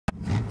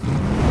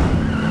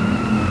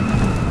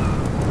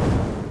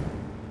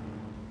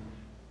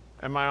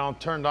Am I all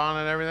turned on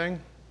and everything?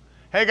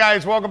 Hey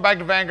guys, welcome back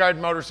to Vanguard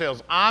Motor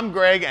Sales. I'm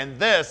Greg and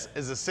this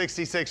is a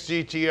 66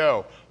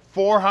 GTO.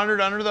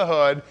 400 under the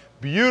hood,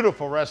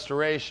 beautiful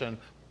restoration,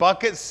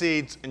 bucket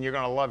seats, and you're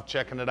gonna love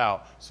checking it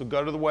out. So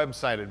go to the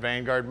website at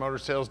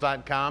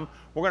vanguardmotorsales.com.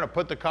 We're gonna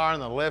put the car in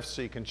the lift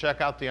so you can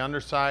check out the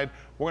underside.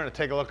 We're gonna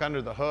take a look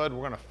under the hood.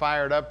 We're gonna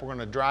fire it up. We're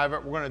gonna drive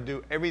it. We're gonna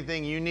do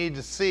everything you need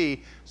to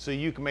see so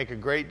you can make a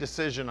great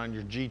decision on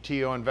your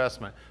GTO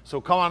investment.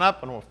 So come on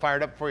up and we'll fire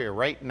it up for you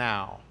right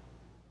now.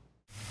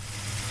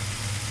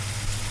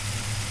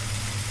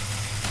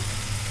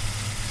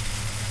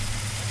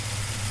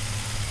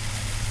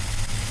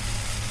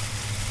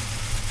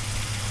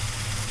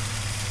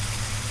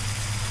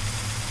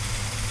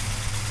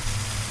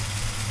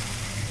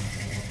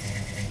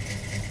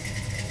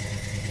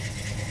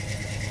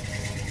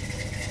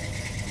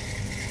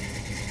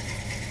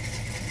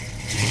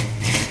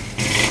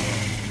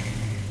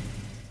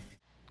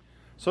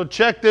 So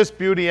check this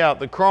beauty out.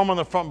 The chrome on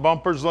the front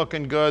bumper's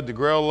looking good. The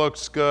grille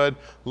looks good.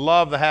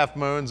 Love the half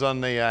moons on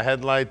the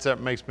headlights.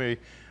 That makes me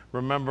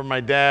remember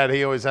my dad.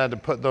 He always had to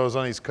put those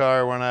on his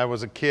car when I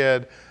was a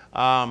kid.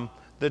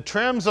 The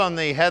trims on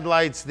the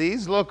headlights,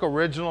 these look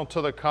original to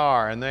the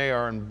car and they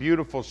are in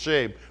beautiful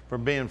shape for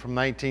being from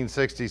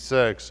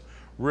 1966.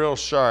 Real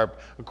sharp.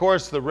 Of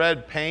course, the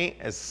red paint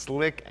as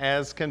slick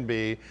as can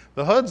be.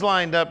 The hood's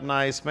lined up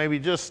nice. Maybe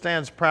just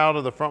stands proud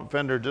of the front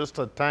fender just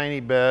a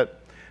tiny bit.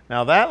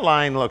 Now that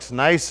line looks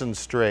nice and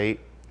straight,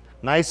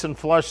 nice and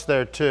flush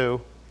there too.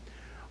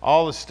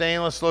 All the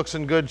stainless looks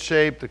in good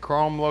shape, the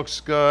chrome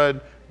looks good,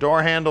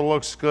 door handle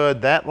looks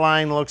good, that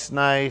line looks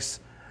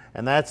nice,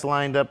 and that's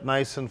lined up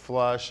nice and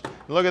flush.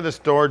 Look at this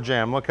door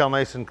jamb, look how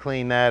nice and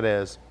clean that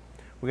is.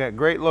 We got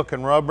great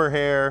looking rubber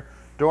here,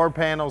 door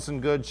panels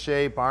in good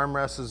shape,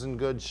 armrests is in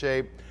good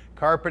shape,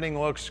 carpeting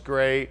looks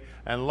great,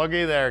 and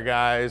looky there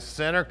guys,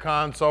 center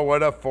console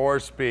with a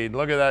 4-speed.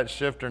 Look at that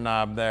shifter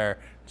knob there.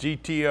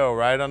 GTO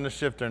right on the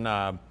shifter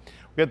knob.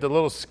 We got the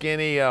little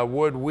skinny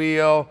wood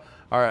wheel,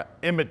 or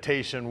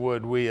imitation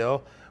wood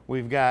wheel.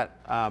 We've got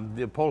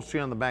the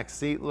upholstery on the back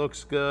seat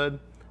looks good.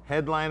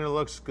 Headliner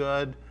looks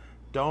good.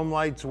 Dome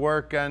lights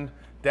working.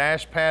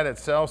 Dash pad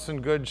itself's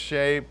in good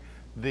shape.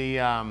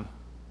 The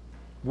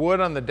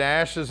wood on the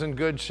dash is in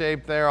good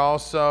shape there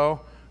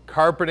also.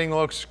 Carpeting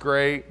looks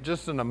great.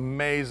 Just an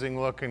amazing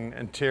looking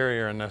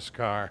interior in this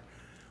car.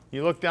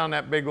 You look down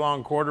that big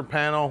long quarter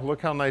panel,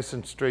 look how nice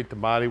and straight the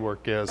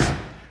bodywork is.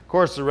 Of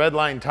course, the red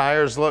line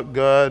tires look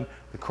good.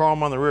 The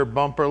chrome on the rear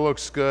bumper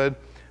looks good.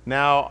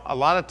 Now, a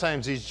lot of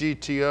times these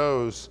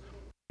GTOs,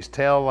 these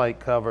tail light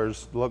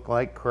covers look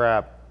like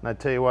crap. And I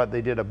tell you what,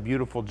 they did a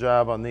beautiful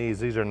job on these.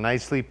 These are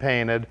nicely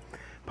painted.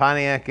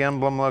 Pontiac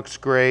emblem looks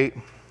great.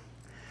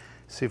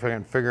 See if I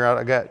can figure out,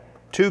 I got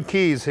 2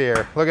 keys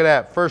here. Look at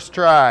that, first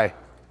try.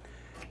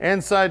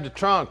 Inside the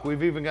trunk,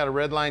 we've even got a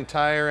red line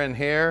tire in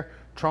here.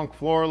 Trunk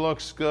floor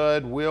looks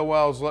good, wheel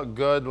wells look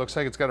good, looks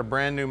like it's got a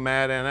brand new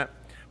mat in it.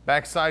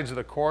 Back sides of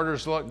the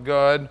quarters look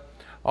good.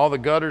 All the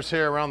gutters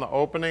here around the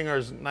opening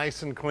are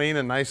nice and clean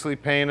and nicely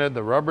painted.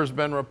 The rubber's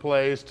been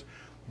replaced.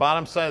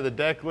 Bottom side of the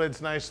deck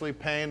lid's nicely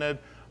painted.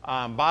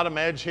 Bottom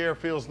edge here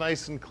feels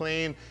nice and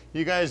clean.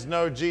 You guys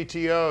know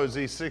GTOs,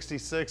 these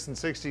 66 and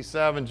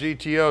 67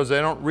 GTOs,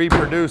 they don't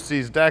reproduce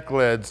these deck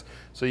lids.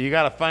 So you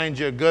gotta find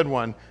you a good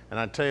one. And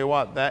I tell you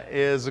what, that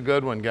is a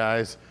good one,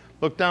 guys.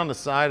 Look down the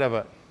side of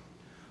it.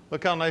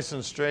 Look how nice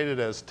and straight it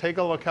is. Take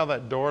a look how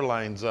that door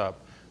lines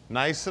up.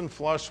 Nice and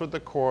flush with the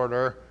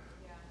quarter.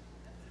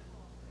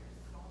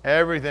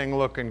 Everything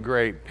looking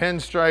great.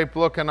 Pinstripe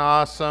looking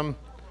awesome.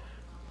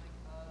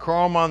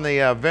 Chrome on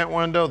the vent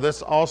window.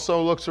 This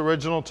also looks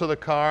original to the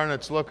car and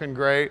it's looking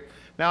great.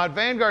 Now at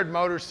Vanguard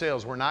Motor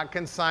Sales, we're not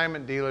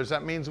consignment dealers.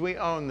 That means we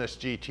own this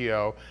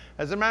GTO.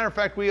 As a matter of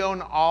fact, we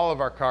own all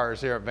of our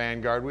cars here at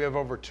Vanguard. We have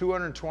over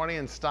 220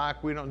 in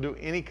stock. We don't do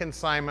any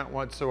consignment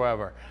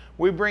whatsoever.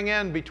 We bring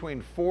in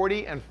between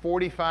 40 and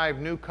 45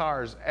 new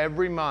cars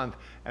every month,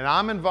 and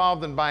I'm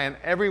involved in buying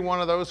every one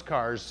of those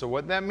cars. So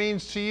what that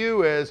means to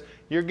you is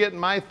you're getting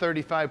my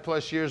 35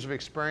 plus years of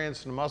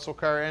experience in the muscle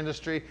car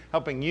industry,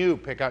 helping you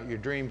pick out your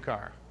dream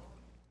car.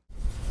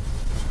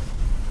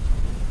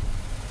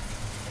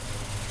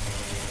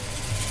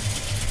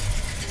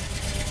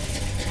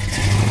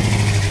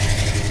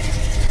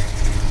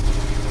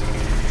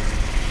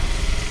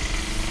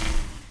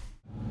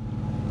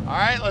 All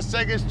right, let's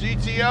take this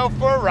GTO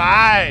for a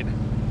ride.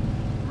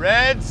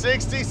 Red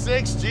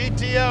 66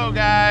 GTO,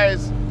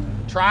 guys.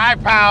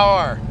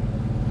 Tri-power.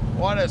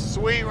 What a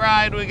sweet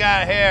ride we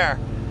got here.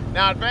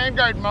 Now at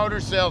Vanguard Motor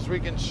Sales, we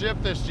can ship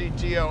this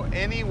GTO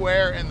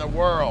anywhere in the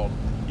world.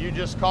 You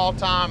just call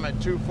Tom at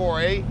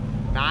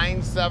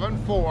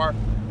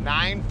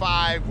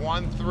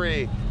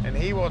 248-974-9513, and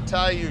he will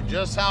tell you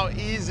just how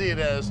easy it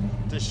is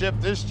to ship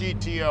this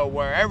GTO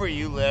wherever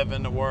you live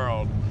in the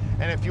world.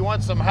 And if you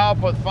want some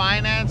help with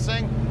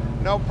financing,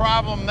 no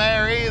problem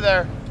there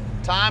either.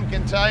 Tom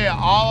can tell you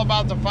all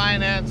about the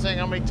financing.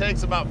 It only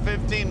takes about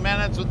 15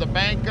 minutes with the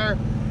banker,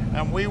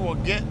 and we will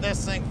get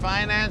this thing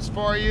financed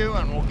for you,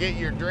 and we'll get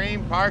your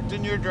dream parked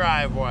in your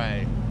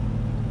driveway.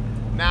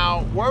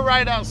 Now, we're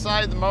right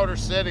outside the Motor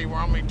City.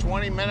 We're only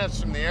 20 minutes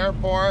from the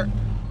airport,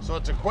 so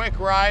it's a quick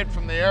ride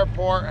from the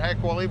airport.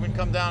 Heck, we'll even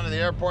come down to the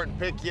airport and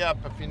pick you up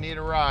if you need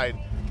a ride.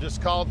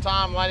 Just call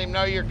Tom, let him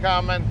know you're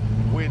coming.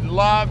 We'd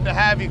love to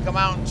have you come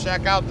out and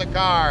check out the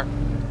car.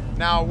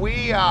 Now,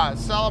 we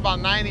sell about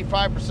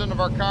 95% of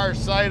our cars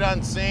sight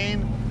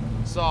unseen,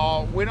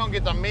 so we don't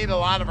get to meet a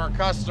lot of our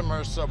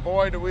customers, so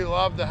boy, do we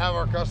love to have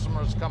our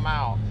customers come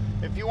out.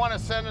 If you want to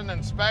send an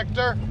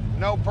inspector,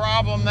 no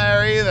problem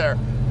there either.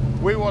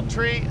 We will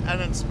treat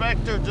an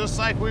inspector just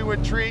like we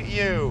would treat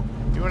you.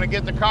 You want to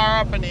get the car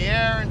up in the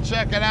air and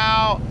check it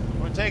out, you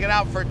want to take it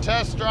out for a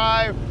test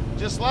drive,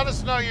 just let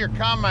us know you're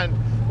coming.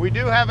 We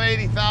do have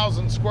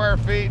 80,000 square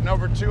feet and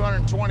over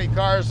 220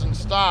 cars in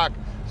stock,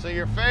 so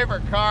your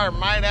favorite car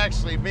might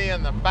actually be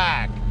in the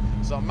back.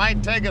 So it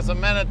might take us a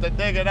minute to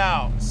dig it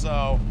out.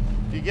 So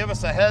if you give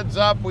us a heads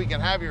up, we can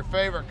have your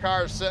favorite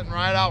car sitting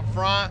right out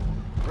front,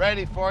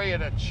 ready for you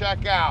to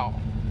check out.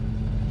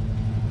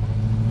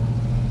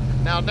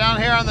 Now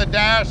down here on the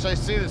dash, I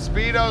see the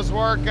speedo's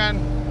working.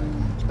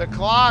 The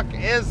clock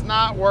is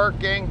not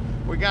working.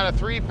 We got a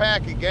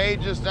 3-pack of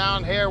gauges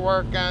down here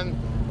working.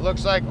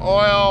 Looks like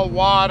oil,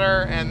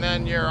 water, and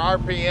then your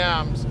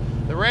RPMs.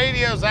 The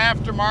radio's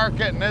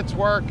aftermarket and it's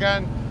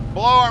working.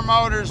 Blower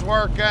motor's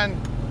working.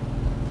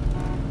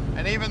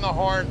 And even the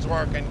horn's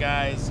working,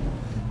 guys.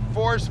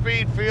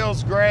 4-speed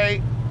feels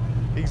great.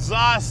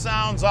 Exhaust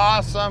sounds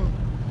awesome.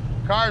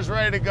 Car's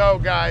ready to go,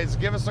 guys.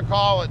 Give us a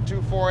call at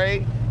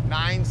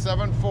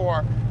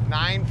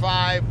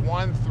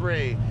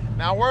 248-974-9513.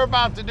 Now we're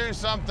about to do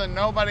something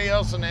nobody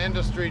else in the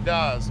industry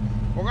does.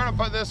 We're gonna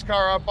put this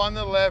car up on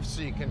the lift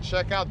so you can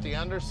check out the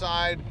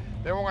underside.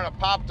 Then we're gonna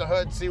pop the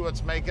hood, see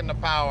what's making the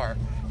power.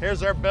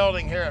 Here's our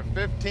building here at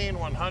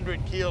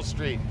 15100 Keel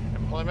Street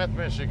in Plymouth,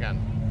 Michigan.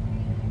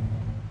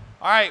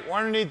 All right, we're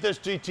underneath this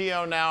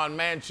GTO now, and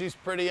man, she's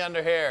pretty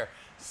under here.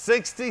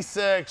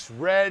 66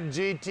 red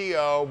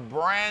GTO,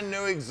 brand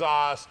new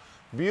exhaust,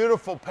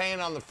 beautiful paint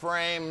on the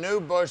frame,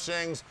 new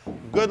bushings,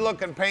 good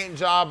looking paint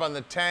job on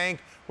the tank.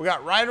 We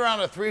got right around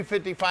a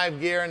 355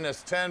 gear in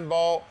this 10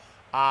 bolt.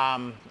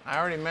 I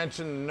already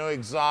mentioned the new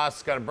exhaust.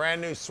 It's got a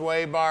brand new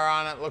sway bar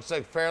on it. Looks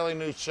like fairly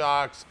new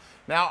shocks.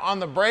 Now on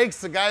the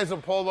brakes, the guys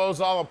will pull those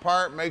all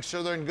apart, make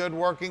sure they're in good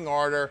working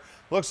order.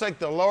 Looks like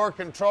the lower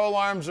control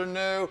arms are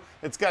new.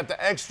 It's got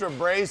the extra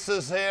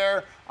braces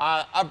here.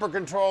 Upper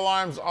control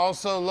arms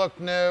also look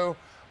new.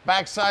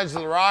 Back sides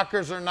of the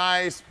rockers are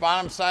nice.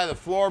 Bottom side of the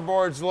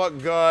floorboards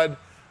look good.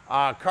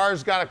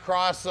 Car's got a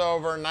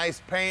crossover,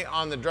 nice paint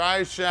on the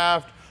drive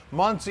shaft.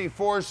 Muncie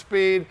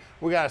 4-speed.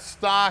 We got a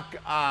stock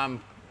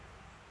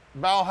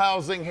bell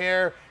housing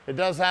here. It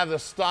does have the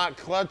stock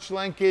clutch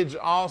linkage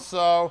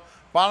also.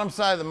 Bottom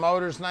side of the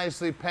motor's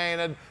nicely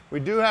painted. We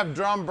do have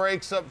drum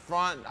brakes up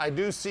front. I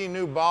do see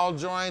new ball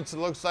joints. It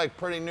looks like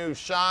pretty new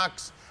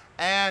shocks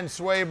and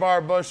sway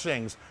bar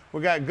bushings.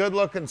 We got good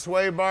looking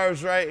sway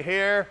bars right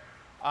here.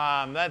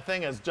 That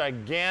thing is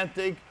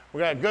gigantic. We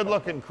got good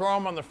looking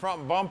chrome on the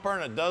front bumper,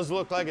 and it does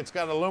look like it's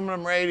got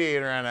aluminum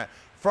radiator in it.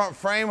 Front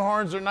frame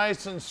horns are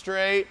nice and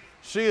straight.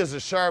 She is a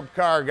sharp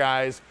car,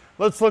 guys.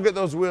 Let's look at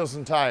those wheels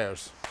and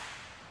tires.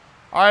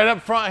 All right,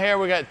 up front here,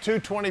 we got two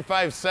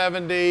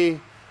 2570.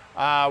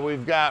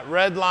 We've got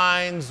red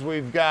lines.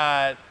 We've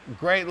got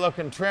great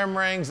looking trim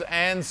rings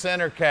and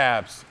center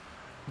caps.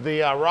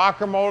 The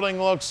rocker molding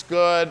looks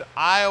good.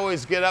 I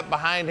always get up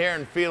behind here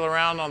and feel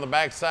around on the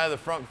back side of the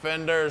front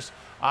fenders.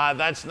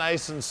 That's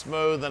nice and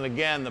smooth. And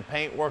again, the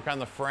paint work on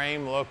the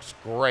frame looks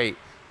great.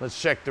 Let's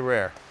check the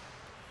rear.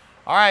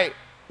 All right,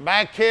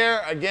 back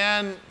here,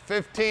 again,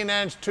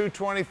 15-inch, two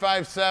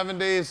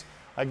 2570s.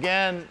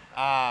 Again,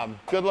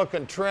 good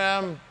looking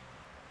trim,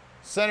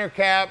 center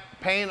cap,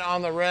 paint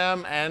on the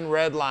rim, and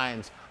red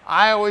lines.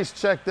 I always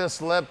check this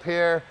lip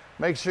here.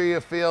 Make sure you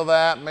feel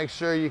that. Make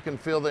sure you can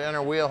feel the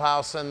inner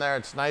wheelhouse in there.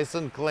 It's nice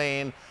and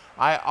clean.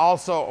 I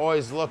also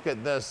always look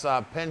at this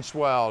pinch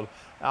weld.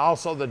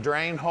 Also the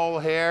drain hole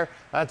here,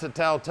 that's a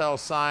telltale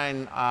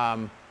sign.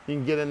 You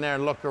can get in there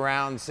and look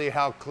around and see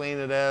how clean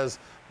it is.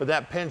 But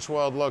that pinch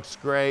weld looks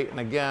great. And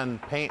again,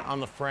 paint on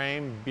the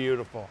frame,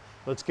 beautiful.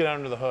 Let's get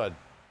under the hood.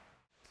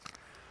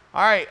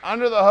 All right,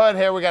 under the hood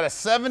here, we got a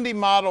 70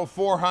 model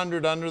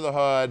 400 under the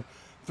hood,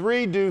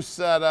 3-deuce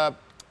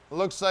setup.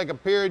 Looks like a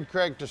period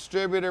correct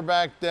distributor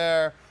back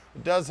there.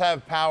 It does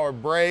have power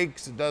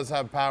brakes. It does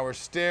have power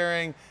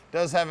steering. It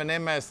does have an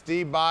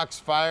MSD box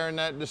fire in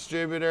that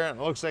distributor. It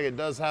looks like it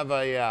does have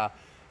a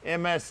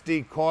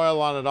MSD coil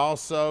on it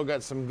also.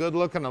 Got some good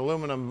looking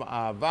aluminum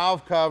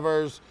valve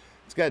covers.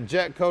 It's got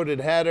jet coated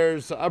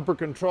headers. The upper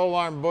control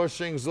arm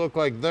bushings look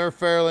like they're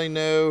fairly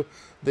new.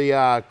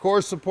 The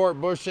core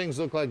support bushings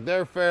look like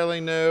they're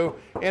fairly new.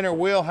 Inner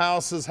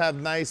wheelhouses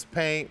have nice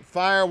paint.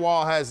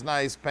 Firewall has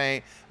nice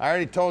paint. I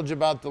already told you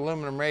about the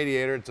aluminum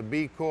radiator. It's a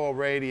Be Cool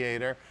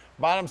radiator.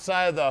 Bottom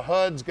side of the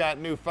hood's got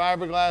new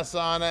fiberglass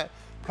on it.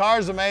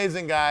 Car's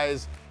amazing,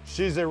 guys.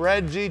 She's a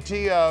red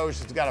GTO.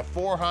 She's got a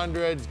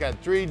 400. It's got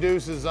 3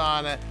 deuces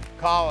on it.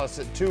 Call us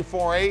at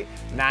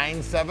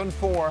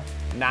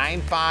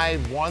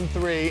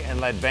 248-974-9513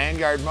 and let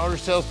Vanguard Motor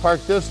Sales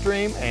park this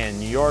dream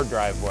in your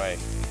driveway.